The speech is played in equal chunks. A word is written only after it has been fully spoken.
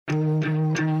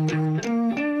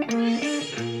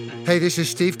Hey, this is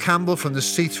Steve Campbell from the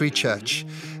C3 Church.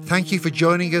 Thank you for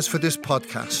joining us for this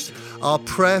podcast. Our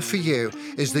prayer for you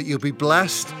is that you'll be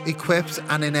blessed, equipped,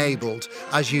 and enabled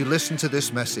as you listen to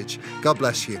this message. God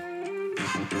bless you.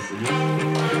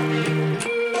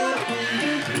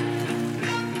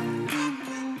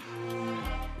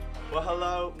 Well,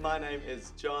 hello, my name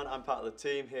is John. I'm part of the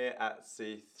team here at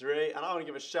C3, and I want to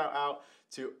give a shout out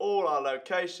to all our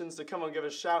locations. So come on, give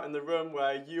a shout in the room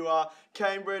where you are.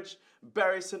 Cambridge,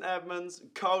 Bury St Edmunds,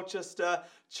 Colchester,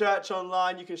 Church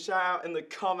Online. You can shout out in the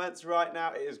comments right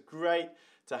now. It is great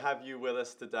to have you with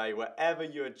us today, wherever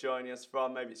you are joining us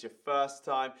from. Maybe it's your first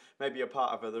time, maybe you're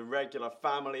part of the regular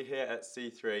family here at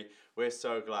C3. We're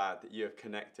so glad that you have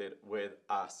connected with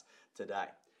us today.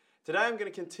 Today I'm going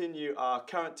to continue our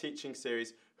current teaching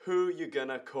series, Who You're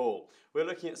Gonna Call. We're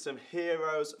looking at some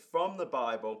heroes from the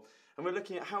Bible, and we're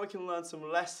looking at how we can learn some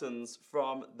lessons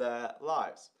from their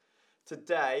lives.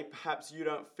 Today, perhaps you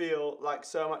don't feel like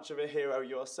so much of a hero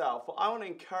yourself. Well, I want to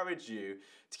encourage you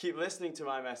to keep listening to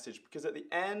my message, because at the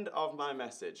end of my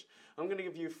message, I'm going to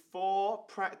give you 4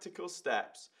 practical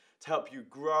steps to help you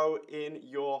grow in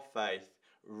your faith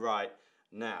right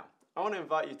now. I want to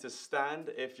invite you to stand,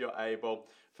 if you're able,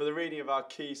 for the reading of our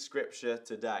key scripture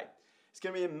today. It's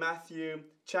going to be in Matthew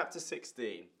chapter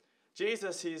 16.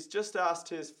 Jesus, he's just asked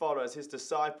his followers, his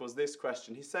disciples, this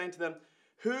question. He's saying to them,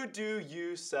 "Who do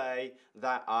you say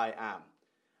that I am?"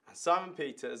 And Simon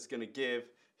Peter is going to give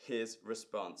his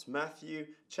response. Matthew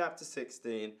chapter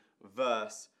 16,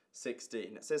 verse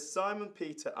 16. It says, "Simon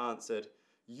Peter answered,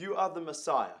 'You are the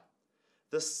Messiah,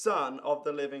 the Son of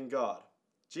the living God.'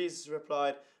 Jesus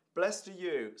replied, 'Blessed are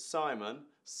you, Simon,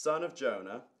 son of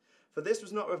Jonah, for this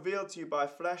was not revealed to you by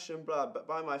flesh and blood, but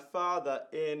by my Father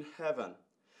in heaven.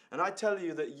 And I tell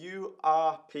you that you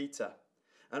are Peter,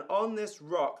 and on this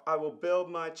rock I will build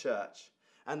my church,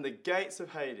 and the gates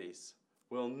of Hades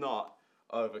will not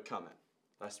overcome it.'"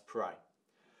 Let's pray.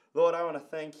 Lord, I want to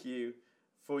thank you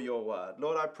for your word.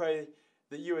 Lord, I pray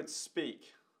that you would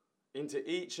speak into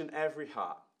each and every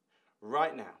heart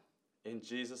right now, in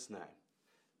Jesus' name.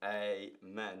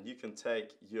 Amen. You can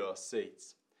take your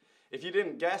seats. If you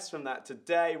didn't guess from that,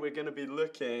 today we're going to be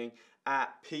looking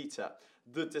at Peter,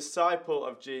 the disciple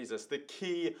of Jesus, the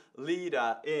key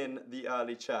leader in the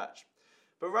early church.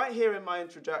 But right here in my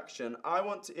introduction, I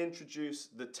want to introduce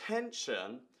the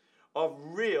tension of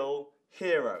real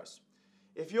heroes.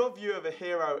 If your view of a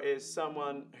hero is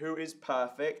someone who is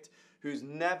perfect, who's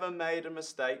never made a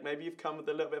mistake, maybe you've come with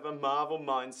a little bit of a Marvel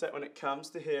mindset when it comes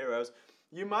to heroes,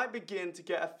 you might begin to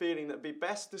get a feeling that would be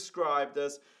best described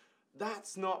as,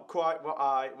 "That's not quite what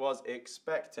I was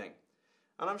expecting."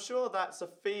 And I'm sure that's a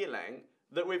feeling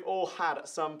that we've all had at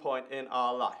some point in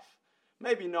our life.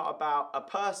 Maybe not about a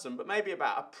person, but maybe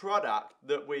about a product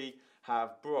that we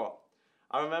have brought.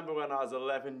 I remember when I was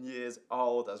 11 years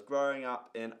old, I was growing up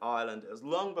in Ireland. It was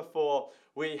long before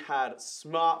we had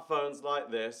smartphones like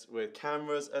this with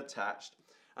cameras attached.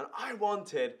 And I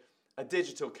wanted a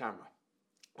digital camera.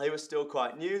 They were still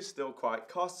quite new, still quite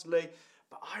costly,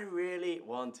 but I really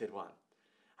wanted one.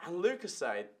 And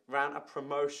LucasAid ran a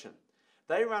promotion.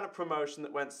 They ran a promotion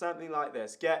that went something like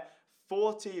this: get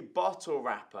 40 bottle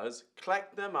wrappers,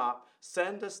 collect them up,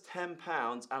 send us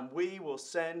 £10, and we will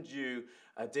send you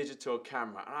a digital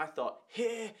camera. And I thought,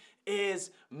 here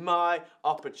is my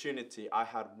opportunity. I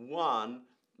had one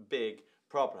big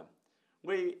problem.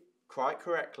 We, quite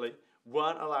correctly,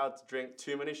 weren't allowed to drink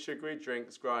too many sugary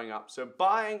drinks growing up, so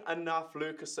buying enough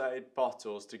LucasAid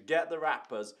bottles to get the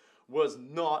wrappers was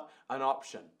not an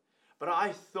option. But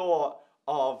I thought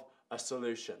of a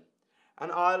solution.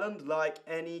 And Ireland, like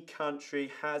any country,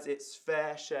 has its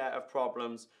fair share of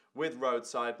problems with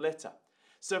roadside litter.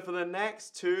 So for the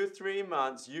next 2-3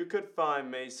 months, you could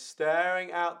find me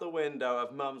staring out the window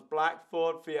of Mum's black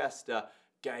Ford Fiesta,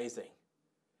 gazing.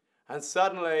 And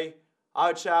suddenly, I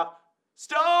would shout,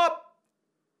 "Stop!"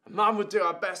 And Mum would do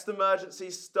her best emergency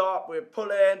stop. We'd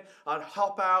pull in, I'd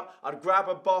hop out, I'd grab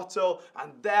a bottle,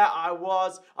 and there I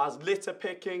was litter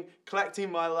picking,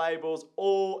 collecting my labels,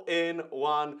 all in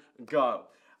one go.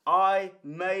 I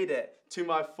made it to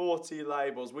my 40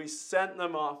 labels. We sent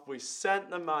them off, we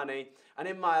sent the money, and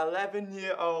in my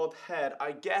 11-year-old head,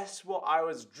 I guess what I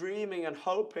was dreaming and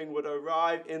hoping would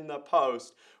arrive in the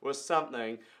post was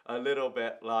something a little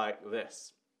bit like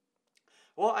this.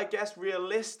 What I guess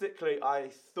realistically I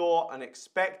thought and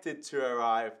expected to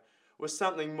arrive was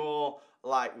something more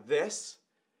like this.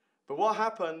 But what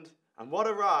happened and what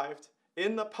arrived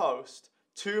in the post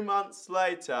 2 months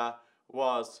later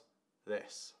was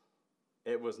this.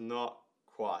 It was not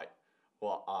quite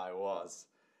what I was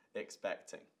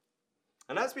expecting.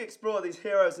 And as we explore these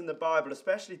heroes in the Bible,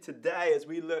 especially today as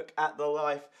we look at the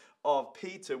life of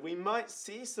Peter, we might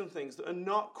see some things that are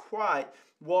not quite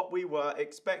what we were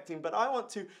expecting. But I want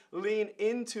to lean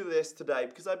into this today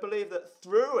because I believe that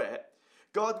through it,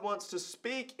 God wants to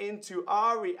speak into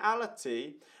our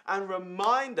reality and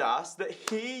remind us that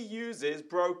he uses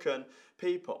broken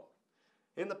people.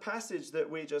 In the passage that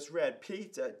we just read,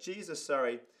 Jesus,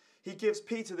 he gives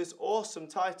Peter this awesome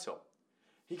title.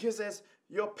 He says,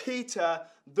 "You're Peter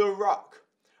the rock,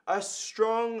 a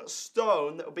strong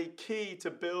stone that will be key to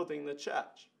building the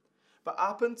church." But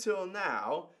up until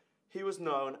now, he was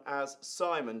known as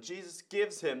Simon. Jesus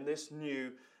gives him this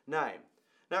new name.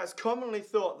 Now, it's commonly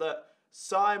thought that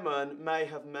Simon may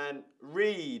have meant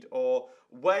reed or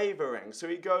wavering. So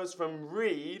he goes from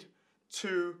reed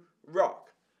to rock.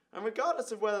 And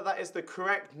regardless of whether that is the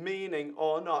correct meaning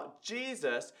or not,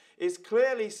 Jesus is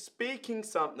clearly speaking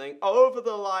something over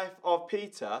the life of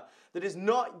Peter that is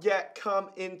not yet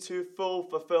come into full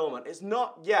fulfillment. It's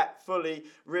not yet fully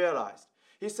realized.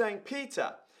 He's saying,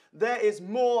 Peter, there is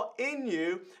more in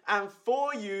you and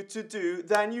for you to do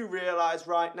than you realize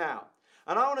right now.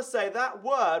 And I want to say that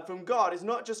word from God is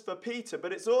not just for Peter,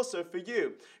 but it's also for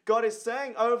you. God is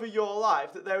saying over your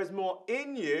life that there is more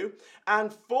in you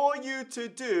and for you to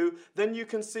do than you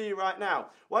can see right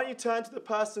now. Why don't you turn to the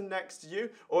person next to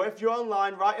you, or if you're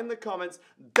online, write in the comments,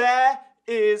 there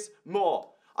is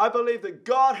more. I believe that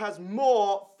God has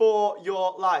more for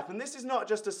your life. And this is not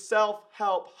just a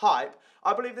self-help hype.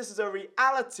 I believe this is a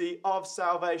reality of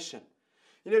salvation.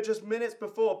 You know, just minutes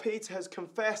before, Peter has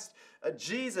confessed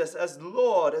Jesus as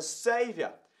Lord, as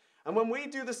Savior. And when we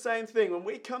do the same thing, when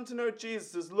we come to know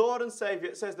Jesus as Lord and Savior,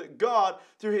 it says that God,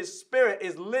 through his Spirit,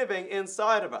 is living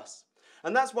inside of us.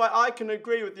 And that's why I can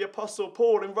agree with the Apostle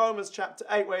Paul in Romans chapter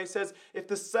 8, where he says, if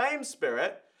the same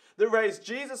Spirit that raised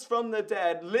Jesus from the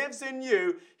dead lives in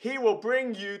you, he will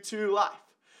bring you to life.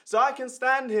 So I can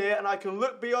stand here and I can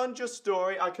look beyond your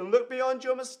story, I can look beyond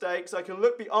your mistakes, I can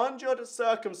look beyond your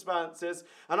circumstances,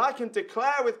 and I can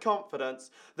declare with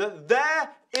confidence that there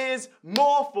is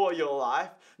more for your life,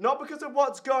 not because of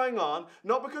what's going on,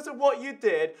 not because of what you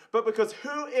did, but because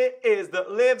who it is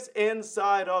that lives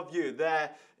inside of you.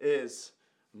 There is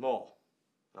more.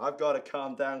 I've got to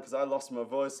calm down because I lost my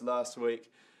voice last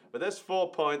week, but there's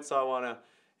 4 points I want to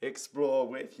explore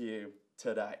with you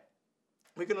today.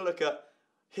 We're going to look at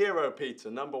Hero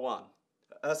Peter, number one.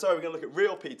 We're going to look at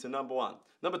real Peter, number one.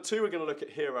 Number two, we're going to look at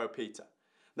Hero Peter.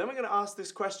 Then we're going to ask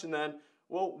this question then,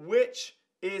 well, which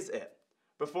is it?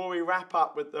 Before we wrap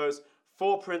up with those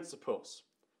 4 principles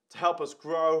to help us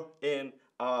grow in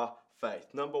our faith.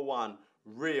 Number one,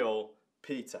 real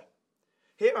Peter.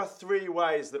 Here are 3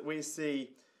 ways that we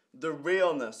see the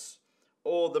realness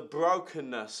or the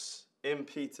brokenness in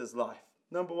Peter's life.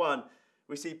 Number one,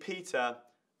 we see Peter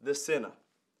the sinner.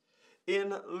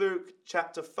 In Luke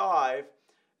chapter 5,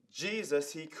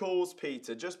 Jesus, he calls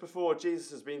Peter. Just before Jesus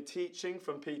has been teaching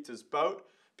from Peter's boat.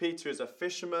 Peter is a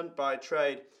fisherman by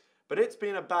trade, but it's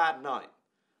been a bad night.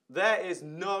 There is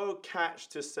no catch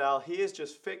to sell. He is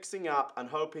just fixing up and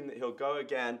hoping that he'll go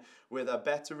again with a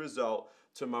better result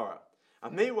tomorrow.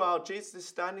 And meanwhile, Jesus is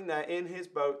standing there in his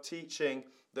boat teaching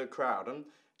the crowd. And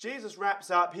Jesus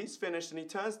wraps up, he's finished, and he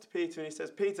turns to Peter and he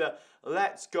says, Peter,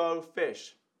 let's go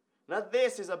fish. Now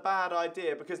this is a bad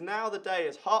idea because now the day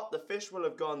is hot, the fish will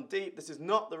have gone deep. This is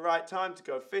not the right time to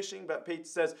go fishing, but Peter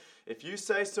says, if you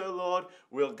say so, Lord,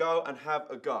 we'll go and have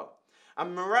a go.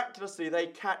 And miraculously, they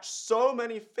catch so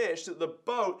many fish that the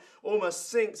boat almost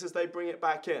sinks as they bring it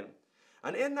back in.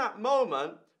 And in that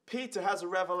moment, Peter has a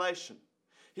revelation.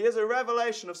 He has a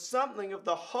revelation of something of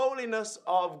the holiness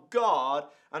of God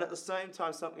and at the same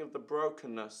time something of the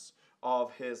brokenness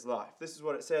of his life. This is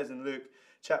what it says in Luke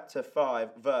chapter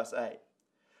 5, verse 8.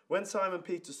 When Simon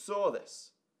Peter saw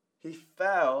this, he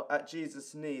fell at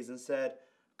Jesus' knees and said,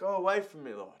 go away from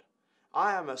me, Lord.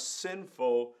 I am a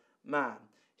sinful man.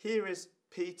 Here is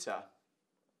Peter,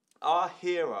 our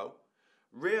hero,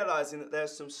 realizing that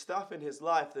there's some stuff in his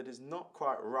life that is not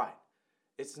quite right.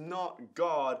 It's not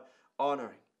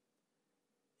God-honoring.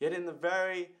 Yet in the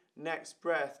very next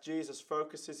breath, Jesus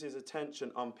focuses his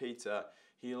attention on Peter.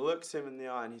 He looks him in the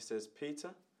eye and he says, Peter,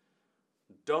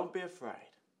 don't be afraid.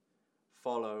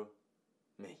 Follow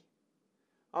me.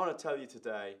 I want to tell you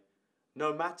today,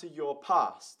 no matter your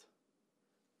past,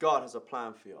 God has a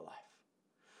plan for your life.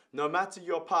 No matter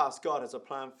your past, God has a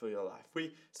plan for your life.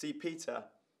 We see Peter,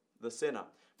 the sinner.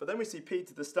 But then we see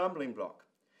Peter, the stumbling block.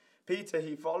 Peter,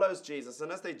 he follows Jesus.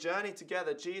 And as they journey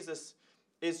together, Jesus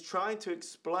is trying to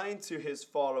explain to his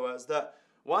followers that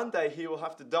one day he will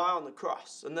have to die on the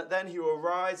cross. And that then he will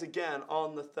rise again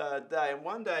on the 3rd day. And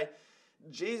one day,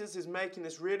 Jesus is making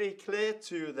this really clear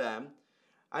to them.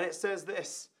 And it says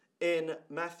this in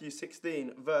Matthew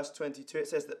 16, verse 22. It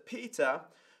says that Peter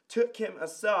took him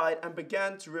aside and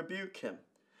began to rebuke him.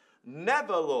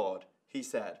 "Never, Lord," he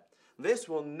said. "This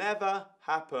will never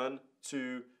happen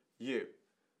to you."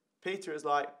 Peter is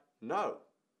like, "No,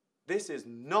 this is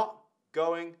not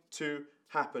going to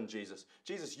happen, Jesus.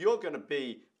 Jesus, you're going to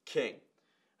be king."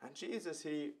 And Jesus,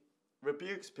 he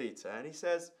rebukes Peter and he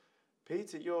says,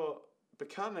 "Peter, you're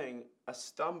becoming a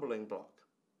stumbling block."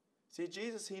 See,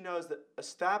 Jesus, he knows that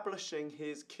establishing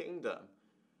his kingdom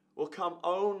will come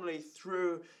only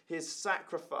through his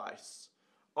sacrifice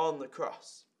on the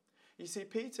cross. You see,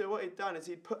 Peter, what he'd done is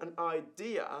he'd put an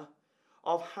idea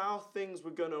of how things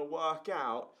were going to work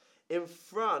out in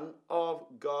front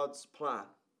of God's plan.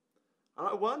 And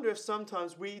I wonder if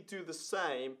sometimes we do the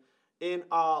same in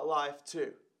our life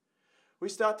too. We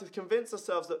start to convince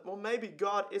ourselves that, well, maybe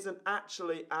God isn't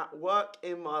actually at work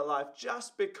in my life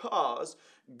just because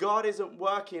God isn't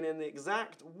working in the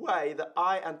exact way that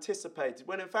I anticipated.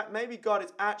 When in fact, maybe God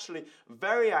is actually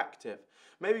very active.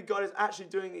 Maybe God is actually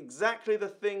doing exactly the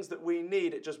things that we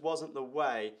need. It just wasn't the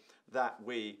way that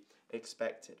we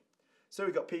expected. So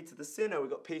we've got Peter the sinner,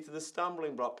 we've got Peter the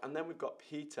stumbling block, and then we've got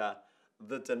Peter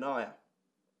the denier.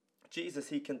 Jesus,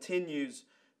 he continues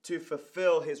to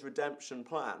fulfill his redemption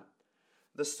plan.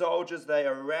 The soldiers, they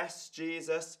arrest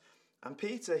Jesus, and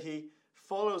Peter, he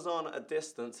follows on at a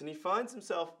distance, and he finds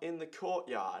himself in the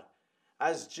courtyard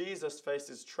as Jesus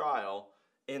faces trial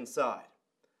inside.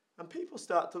 And people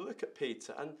start to look at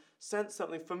Peter and sense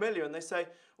something familiar, and they say,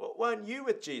 "Well, weren't you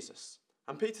with Jesus?"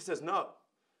 And Peter says, "No."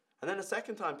 And then a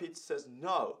second time, Peter says,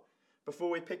 "No," before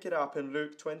we pick it up in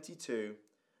Luke 22,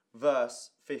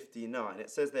 verse 59. It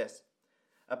says this,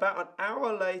 "About an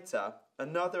hour later,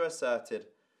 another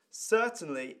asserted,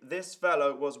 'Certainly this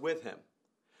fellow was with him,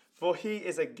 for he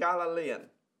is a Galilean.'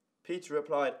 Peter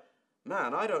replied,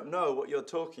 'Man, I don't know what you're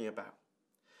talking about.'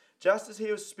 Just as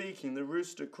he was speaking, the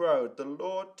rooster crowed. The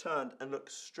Lord turned and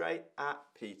looked straight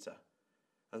at Peter.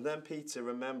 And then Peter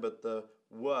remembered the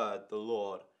word the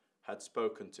Lord had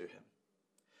spoken to him.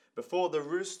 'Before the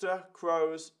rooster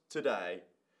crows today,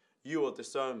 you will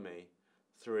disown me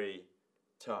 3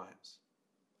 times.'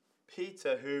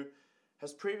 Peter, who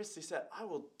has previously said, 'I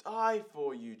will die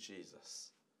for you,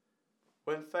 Jesus,'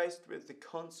 when faced with the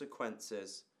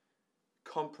consequences,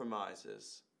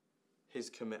 compromises his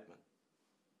commitment.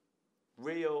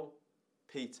 Real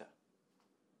Peter.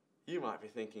 You might be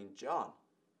thinking, "John,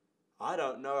 I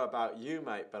don't know about you,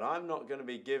 mate, but I'm not going to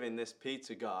be giving this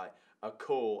Peter guy a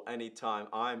call anytime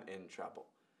I'm in trouble."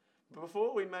 But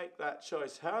before we make that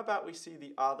choice, how about we see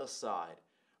the other side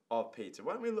of Peter?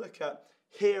 When we look at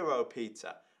Hero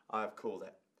Peter, I've called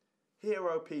it.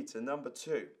 Hero Peter, number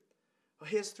 2. Well,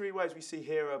 here's 3 ways we see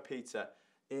Hero Peter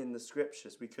in the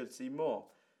scriptures. We could see more.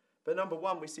 But number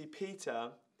 1, we see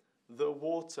Peter, the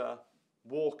water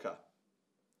walker.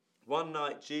 One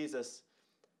night, Jesus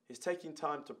is taking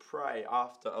time to pray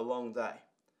after a long day.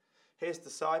 His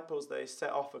disciples, they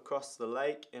set off across the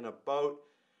lake in a boat.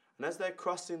 And as they're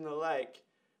crossing the lake,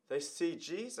 they see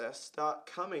Jesus start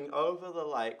coming over the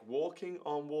lake, walking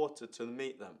on water to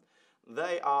meet them.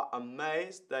 They are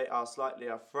amazed. They are slightly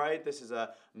afraid. This is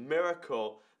a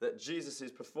miracle that Jesus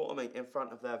is performing in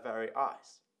front of their very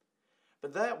eyes.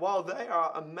 But while they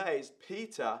are amazed,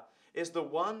 Peter is the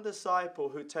one disciple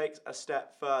who takes a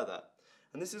step further.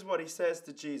 And this is what he says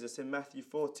to Jesus in Matthew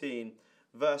 14,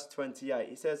 verse 28.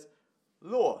 He says,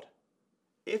 "Lord,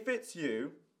 if it's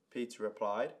you," Peter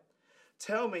replied,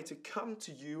 "tell me to come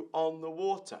to you on the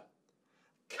water."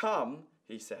 "Come,"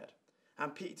 he said.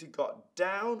 And Peter got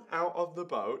down out of the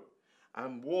boat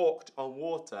and walked on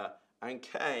water and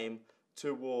came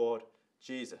toward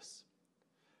Jesus.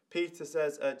 Jesus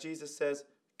says,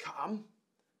 "Come."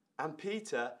 And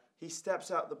Peter, he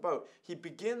steps out the boat. He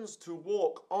begins to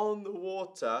walk on the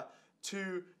water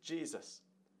to Jesus.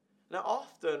 Now,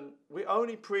 often we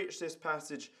only preach this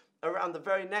passage around the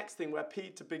very next thing where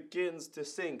Peter begins to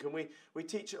sink. And we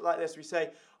teach it like this. We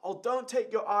say, "Oh, don't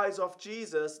take your eyes off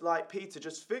Jesus like Peter.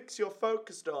 Just fix your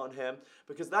focus on him,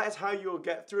 because that is how you will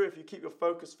get through if you keep your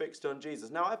focus fixed on Jesus."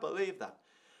 Now, I believe that.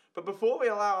 But before we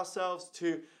allow ourselves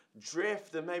to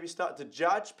drift and maybe start to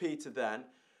judge Peter then,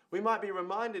 we might be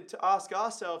reminded to ask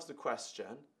ourselves the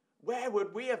question, where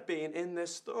would we have been in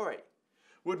this story?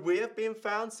 Would we have been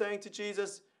found saying to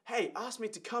Jesus, "Hey, ask me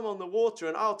to come on the water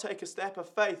and I'll take a step of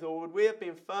faith"? Or would we have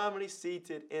been firmly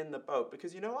seated in the boat?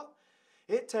 Because you know what?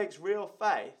 It takes real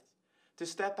faith to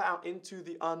step out into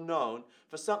the unknown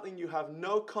for something you have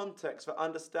no context for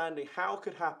understanding how it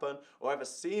could happen or ever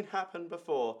seen happen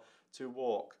before, to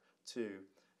walk to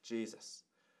Jesus.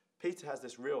 Peter has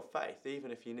this real faith,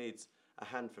 even if he needs a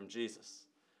hand from Jesus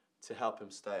to help him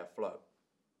stay afloat.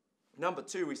 Number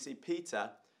 2, we see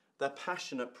Peter, the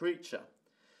passionate preacher.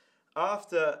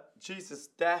 After Jesus'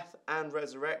 death and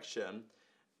resurrection,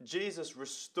 Jesus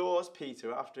restores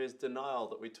Peter after his denial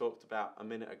that we talked about a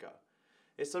minute ago.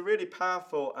 It's a really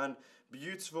powerful and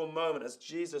beautiful moment as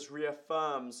Jesus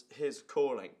reaffirms his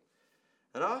calling.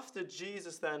 And after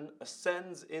Jesus then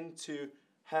ascends into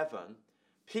heaven,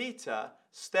 Peter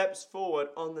steps forward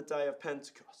on the day of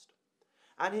Pentecost.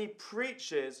 And he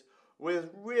preaches with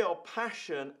real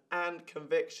passion and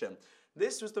conviction.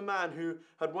 This was the man who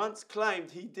had once claimed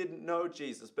he didn't know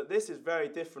Jesus, but this is very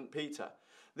different Peter.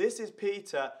 This is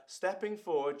Peter stepping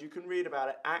forward. You can read about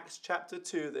it, Acts chapter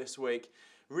 2 this week.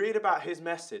 Read about his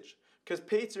message, because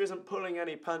Peter isn't pulling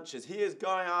any punches. He is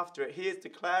going after it. He is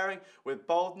declaring with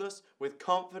boldness, with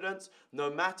confidence, no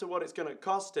matter what it's going to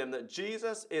cost him, that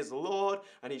Jesus is Lord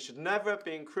and he should never have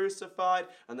been crucified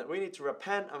and that we need to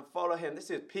repent and follow him. This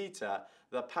is Peter,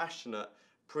 the passionate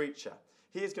preacher.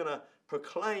 He is going to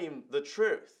proclaim the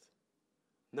truth,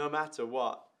 no matter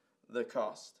what the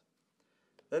cost.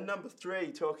 Then number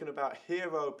 3, talking about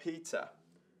hero Peter.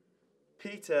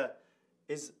 Peter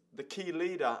is the key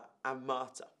leader and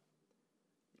martyr.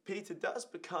 Peter does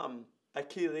become a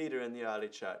key leader in the early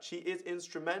church. He is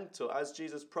instrumental, as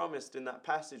Jesus promised in that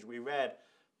passage we read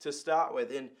to start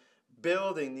with, in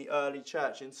building the early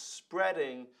church, in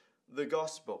spreading the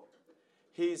gospel.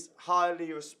 He's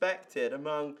highly respected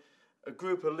among a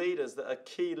group of leaders that are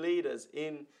key leaders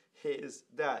in his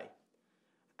day.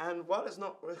 And while it's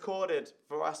not recorded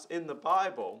for us in the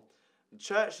Bible,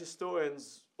 church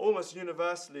historians almost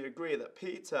universally agree that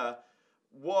Peter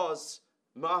was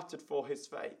martyred for his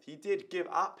faith. He did give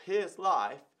up his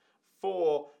life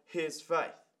for his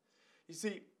faith. You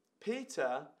see,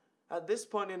 Peter, at this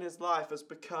point in his life, has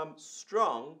become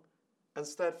strong and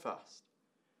steadfast.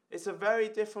 It's a very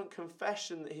different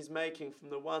confession that he's making from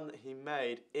the one that he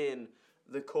made in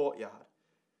the courtyard.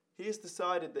 He has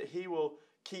decided that he will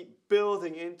keep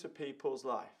building into people's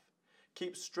life,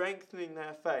 keep strengthening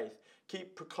their faith,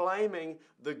 keep proclaiming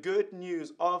the good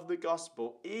news of the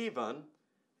gospel, even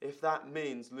if that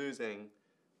means losing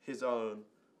his own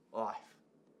life.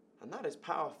 And that is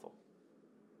powerful.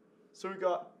 So we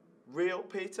got real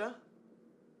Peter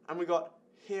and we got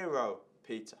hero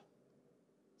Peter.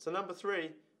 So number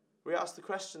 3, we ask the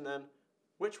question then,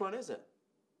 which one is it?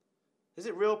 Is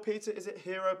it real Peter? Is it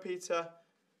hero Peter?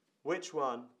 Which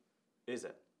one is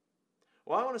it?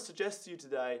 Well, I want to suggest to you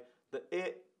today that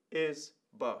it is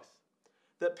both.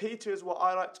 That Peter is what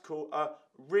I like to call a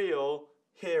real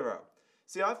hero.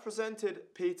 See, I've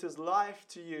presented Peter's life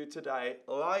to you today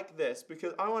like this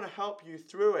because I want to help you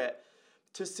through it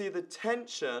to see the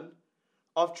tension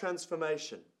of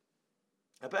transformation.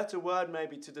 A better word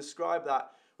maybe to describe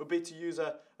that would be to use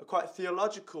a quite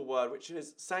theological word, which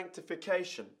is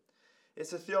sanctification.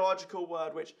 It's a theological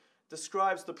word which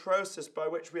describes the process by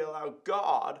which we allow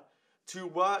God to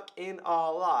work in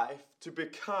our life to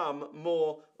become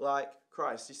more like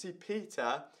Christ. You see,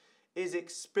 Peter is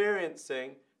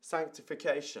experiencing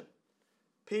sanctification.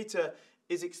 Peter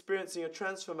is experiencing a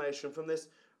transformation from this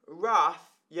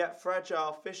rough yet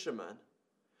fragile fisherman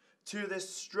to this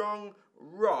strong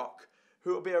rock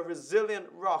who will be a resilient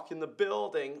rock in the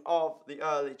building of the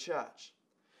early church.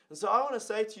 And so I want to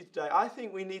say to you today, I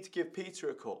think we need to give Peter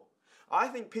a call. I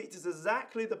think Peter's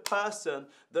exactly the person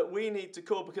that we need to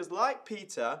call because like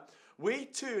Peter, we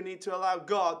too need to allow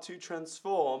God to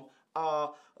transform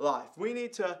our life. We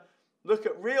need to look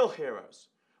at real heroes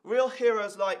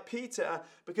like Peter,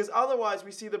 because otherwise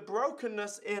we see the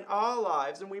brokenness in our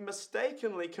lives and we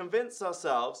mistakenly convince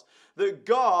ourselves that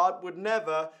God would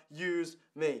never use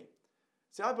me.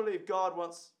 See, I believe God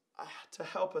wants to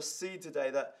help us see today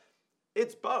that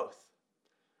it's both.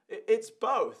 It's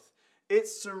both.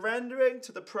 It's surrendering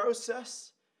to the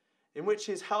process in which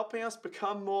He's helping us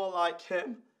become more like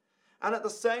Him. And at the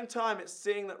same time, it's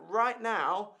seeing that right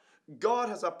now, God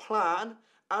has a plan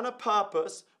and a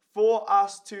purpose for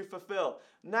us to fulfill.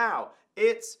 Now,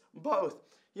 it's both.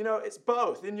 You know, it's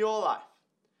both in your life.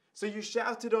 So you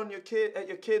shouted on at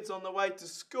your kids on the way to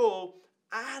school,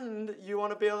 and you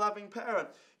want to be a loving parent.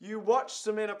 You watch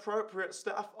some inappropriate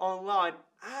stuff online,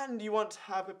 and you want to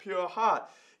have a pure heart.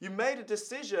 You made a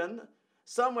decision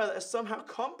somewhere that has somehow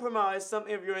compromised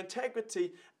something of your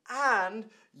integrity, and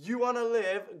you want to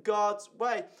live God's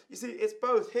way. You see, it's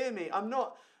both. Hear me. I'm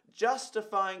not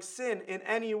justifying sin in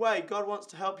any way. God wants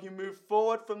to help you move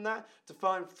forward from that, to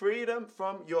find freedom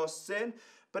from your sin.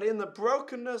 But in the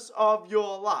brokenness of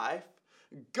your life,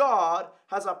 God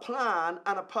has a plan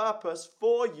and a purpose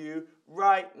for you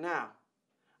right now.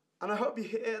 And I hope you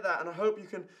hear that, and I hope you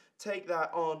can take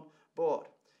that on board.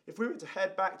 If we were to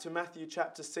head back to Matthew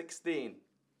chapter 16,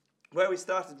 where we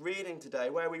started reading today,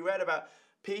 where we read about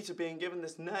Peter being given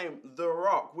this name, the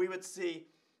Rock, we would see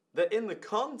that in the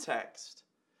context,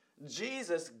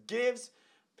 Jesus gives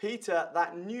Peter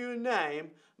that new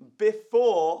name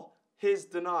before his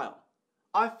denial.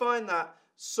 I find that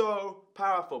so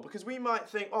powerful because we might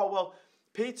think, oh, well,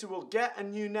 Peter will get a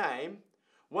new name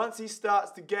once he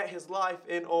starts to get his life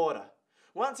in order.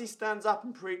 Once he stands up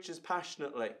and preaches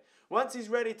passionately. Once he's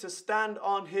ready to stand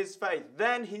on his faith,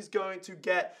 then he's going to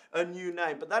get a new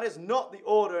name. But that is not the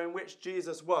order in which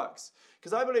Jesus works.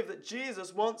 Because I believe that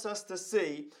Jesus wants us to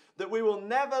see that we will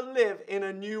never live in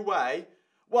a new way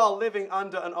while living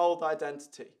under an old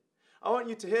identity. I want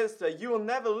you to hear this today. You will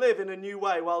never live in a new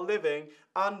way while living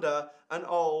under an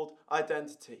old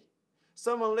identity.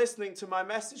 Someone listening to my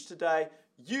message today,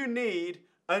 you need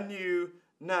a new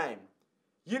name.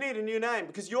 You need a new name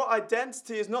because your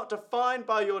identity is not defined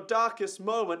by your darkest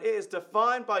moment. It is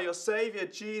defined by your Savior,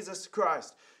 Jesus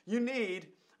Christ. You need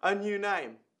a new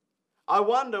name. I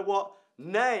wonder what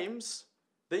names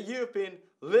that you have been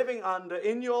living under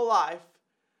in your life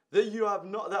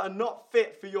that are not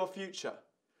fit for your future.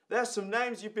 There are some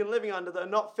names you've been living under that are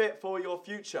not fit for your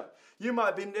future. You might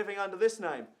have been living under this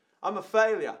name. I'm a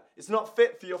failure. It's not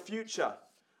fit for your future.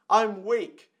 I'm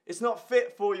weak. It's not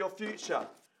fit for your future.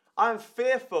 I'm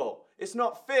fearful. It's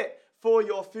not fit for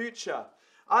your future.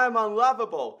 I am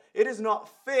unlovable. It is not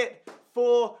fit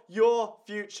for your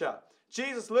future.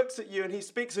 Jesus looks at you and he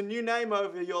speaks a new name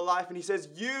over your life and he says,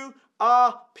 you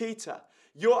are Peter.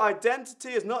 Your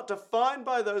identity is not defined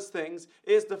by those things.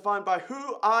 It is defined by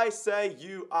who I say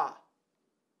you are.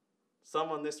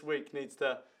 Someone this week needs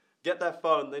to get their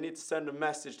phone. They need to send a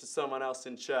message to someone else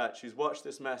in church who's watched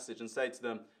this message and say to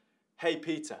them, hey,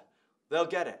 Peter. They'll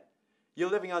get it.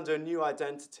 You're living under a new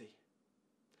identity.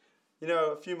 You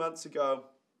know, a few months ago,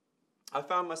 I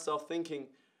found myself thinking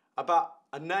about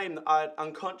a name that I had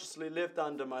unconsciously lived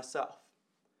under myself.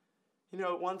 You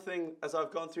know, one thing as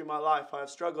I've gone through my life, I have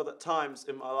struggled at times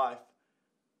in my life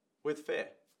with fear.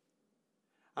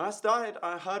 And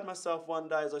I heard myself one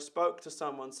day as I spoke to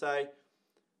someone say,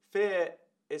 fear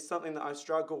is something that I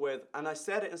struggle with. And I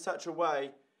said it in such a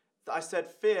way that I said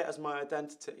fear as my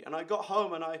identity. And I got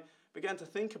home and I began to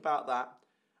think about that.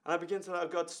 And I began to allow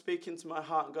God to speak into my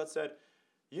heart. And God said,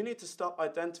 you need to stop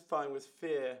identifying with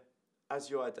fear as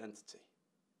your identity.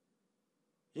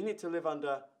 You need to live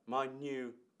under my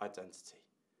new identity,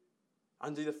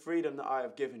 under the freedom that I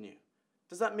have given you.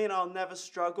 Does that mean I'll never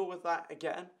struggle with that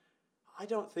again? I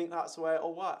don't think that's the way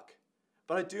it'll work.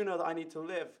 But I do know that I need to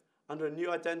live under a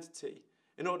new identity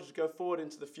in order to go forward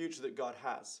into the future that God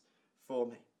has for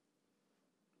me.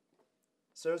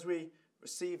 So as we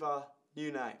receive our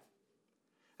new name,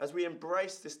 as we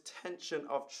embrace this tension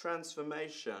of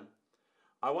transformation,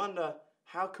 I wonder,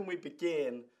 how can we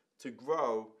begin to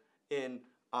grow in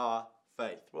our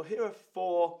faith? Well, here are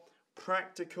 4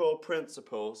 practical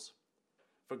principles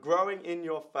for growing in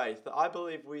your faith that I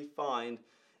believe we find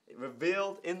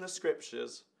revealed in the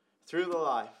scriptures through the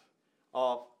life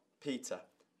of Peter.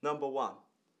 Number 1,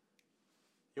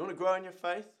 you want to grow in your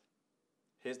faith?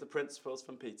 Here's the principles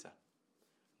from Peter.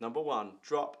 Number 1,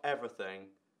 drop everything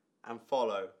and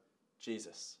follow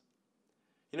Jesus.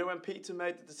 You know, when Peter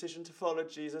made the decision to follow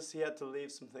Jesus, he had to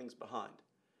leave some things behind.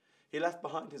 He left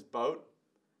behind his boat.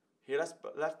 He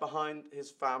left behind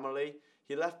his family.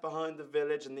 He left behind the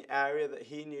village and the area that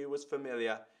he knew was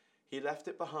familiar. He left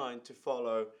it behind to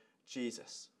follow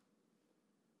Jesus.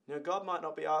 You know, God might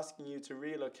not be asking you to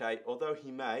relocate, although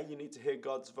he may. You need to hear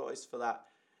God's voice for that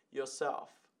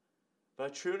yourself. But I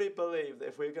truly believe that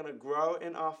if we're going to grow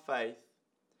in our faith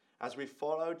as we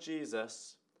follow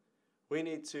Jesus, we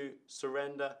need to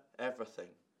surrender everything.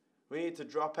 We need to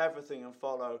drop everything and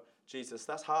follow Jesus.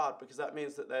 That's hard because that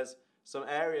means that there's some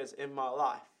areas in my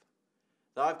life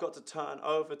that I've got to turn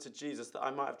over to Jesus that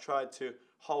I might have tried to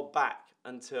hold back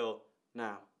until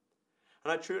now.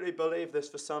 And I truly believe this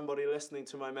for somebody listening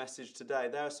to my message today.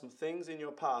 There are some things in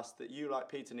your past that you, like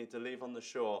Peter, need to leave on the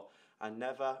shore and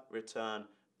never return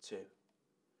to.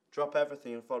 Drop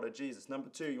everything and follow Jesus. Number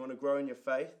 2, you want to grow in your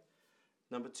faith?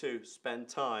 Number 2, spend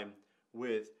time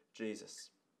with Jesus.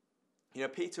 You know,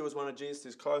 Peter was one of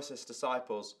Jesus' closest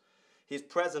disciples. He's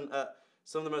present at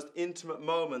some of the most intimate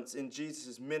moments in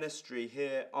Jesus' ministry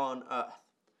here on earth.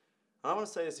 And I want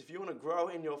to say this, if you want to grow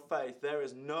in your faith, there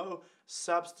is no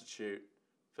substitute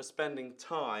for spending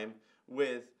time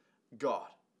with God.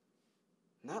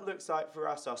 And that looks like for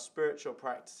us our spiritual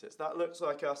practices. That looks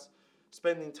like us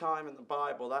spending time in the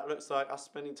Bible. That looks like us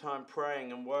spending time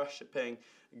praying and worshiping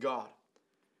God.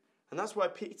 And that's why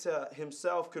Peter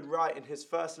himself could write in his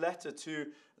first letter to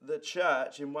the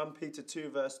church in 1 Peter 2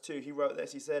 verse 2, he wrote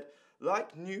this. He said,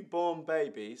 like newborn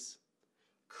babies,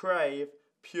 crave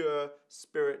pure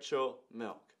spiritual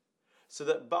milk, so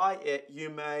that by it you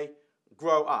may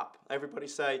grow up. Everybody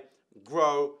say,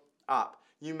 grow up.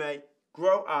 You may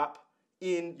grow up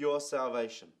in your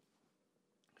salvation.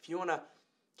 If you want to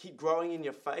keep growing in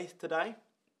your faith today,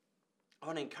 I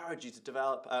want to encourage you to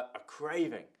develop a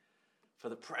craving for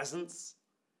the presence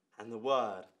and the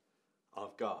word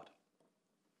of God.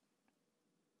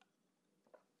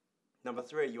 Number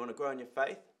 3, you want to grow in your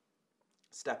faith?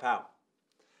 Step out.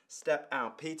 Step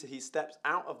out. Peter, he steps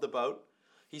out of the boat.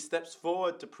 He steps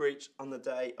forward to preach on the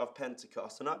day of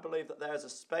Pentecost. And I believe that there is a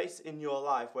space in your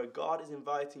life where God is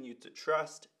inviting you to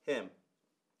trust him,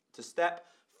 to step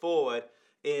forward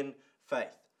in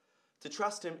faith, to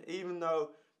trust him even though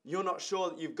you're not sure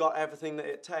that you've got everything that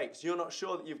it takes. You're not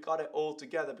sure that you've got it all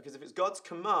together, because if it's God's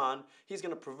command, he's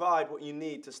going to provide what you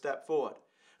need to step forward.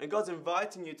 And God's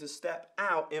inviting you to step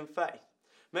out in faith.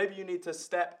 Maybe you need to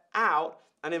step out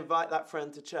and invite that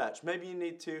friend to church. Maybe you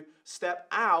need to step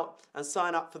out and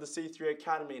sign up for the C3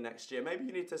 Academy next year. Maybe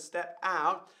you need to step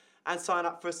out and sign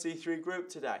up for a C3 group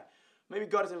today. Maybe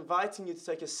God is inviting you to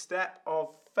take a step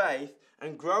of faith,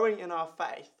 and growing in our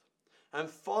faith and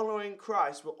following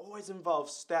Christ will always involve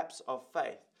steps of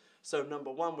faith. So number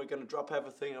 1, we're going to drop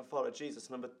everything and follow Jesus.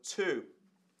 Number 2,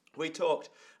 we talked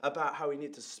about how we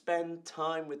need to spend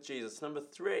time with Jesus. Number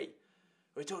 3,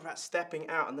 we talked about stepping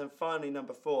out. And then finally,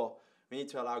 number 4, we need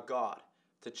to allow God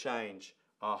to change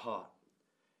our heart.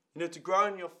 You know, to grow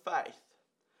in your faith,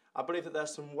 I believe that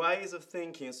there's some ways of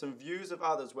thinking and some views of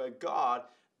others where God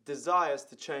desires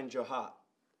to change your heart.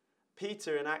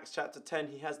 Peter in Acts chapter 10,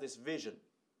 he has this vision.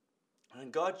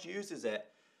 And God uses it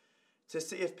to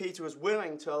see if Peter was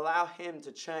willing to allow him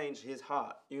to change his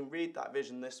heart. You can read that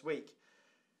vision this week.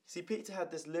 See, Peter had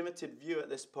this limited view at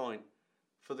this point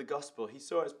for the gospel. He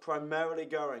saw it as primarily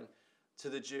going to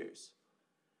the Jews.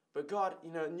 But God,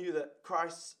 knew that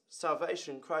Christ's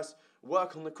salvation, Christ's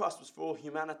work on the cross was for all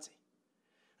humanity.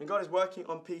 And God is working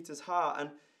on Peter's heart,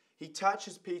 and he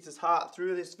touches Peter's heart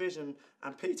through this vision,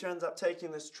 and Peter ends up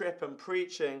taking this trip and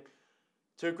preaching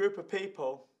to a group of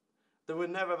people that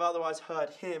would never have otherwise heard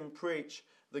him preach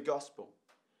the gospel.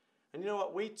 And you know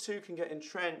what? We too can get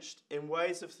entrenched in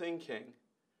ways of thinking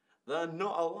that are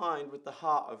not aligned with the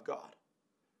heart of God.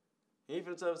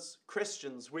 Even as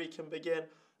Christians, we can begin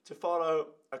to follow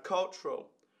a cultural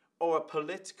or a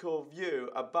political view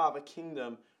above a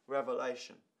kingdom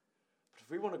revelation. But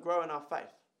if we want to grow in our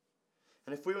faith,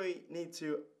 and if we need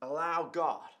to allow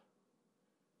God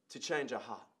to change our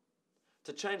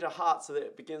heart so that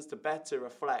it begins to better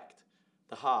reflect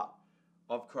the heart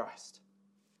of Christ.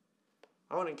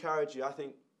 I want to encourage you. I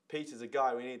think Peter's a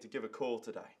guy we need to give a call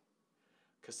today,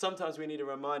 because sometimes we need a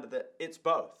reminder that it's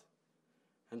both.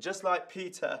 And just like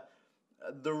Peter,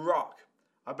 the rock,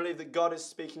 I believe that God is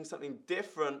speaking something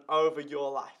different over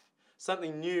your life,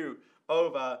 something new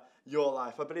over your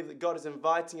life. I believe that God is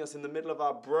inviting us in the middle of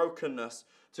our brokenness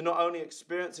to not only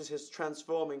experience his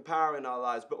transforming power in our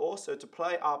lives, but also to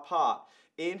play our part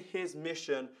in his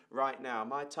mission right now.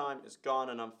 My time is gone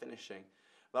and I'm finishing.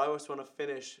 But I always want to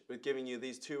finish with giving you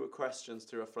these 2 questions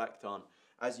to reflect on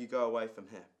as you go away from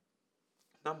here.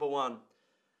 Number 1,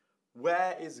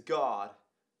 where is God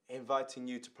inviting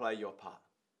you to play your part?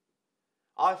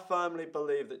 I firmly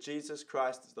believe that Jesus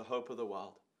Christ is the hope of the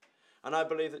world. And I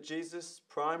believe that Jesus'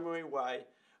 primary way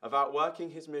of outworking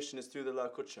his mission is through the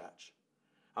local church.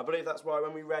 I believe that's why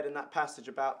when we read in that passage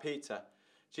about Peter,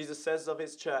 Jesus says of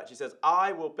his church, he says,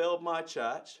 I will build my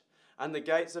church and the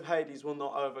gates of Hades will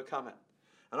not overcome it.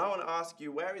 And I want to ask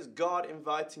you, where is God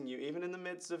inviting you, even in the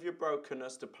midst of your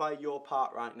brokenness, to play your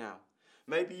part right now?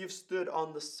 Maybe you've stood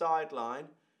on the sideline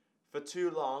for too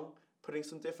long, putting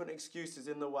some different excuses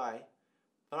in the way.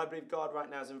 But I believe God right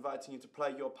now is inviting you to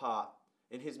play your part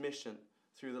in his mission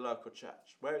through the local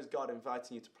church. Where is God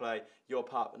inviting you to play your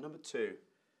part? But number 2,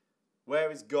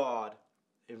 where is God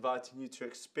inviting you to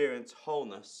experience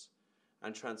wholeness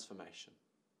and transformation?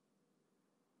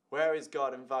 Where is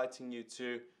God inviting you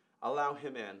to allow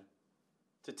him in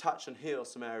to touch and heal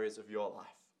some areas of your life?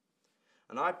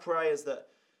 And I pray as that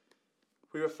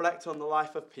we reflect on the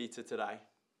life of Peter today,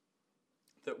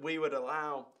 that we would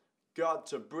allow God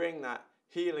to bring that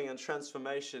healing and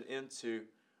transformation into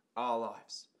our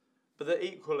lives. But that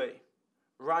equally,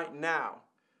 right now,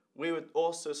 we would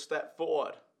also step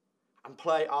forward and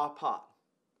play our part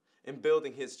in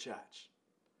building his church.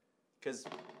 Because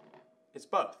it's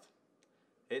both.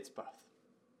 It's both.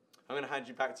 I'm going to hand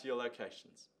you back to your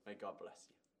locations. May God bless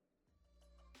you.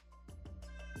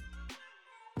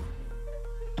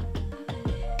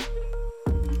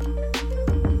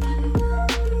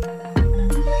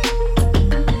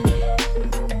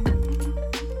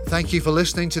 Thank you for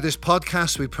listening to this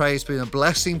podcast. We pray it's been a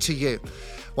blessing to you.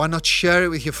 Why not share it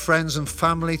with your friends and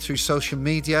family through social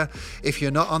media? If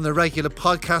you're not on the regular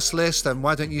podcast list, then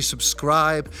why don't you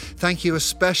subscribe? Thank you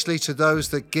especially to those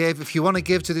that give. If you want to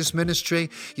give to this ministry,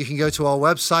 you can go to our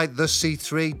website,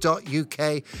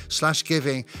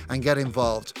 thec3.uk/giving, and get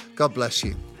involved. God bless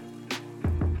you.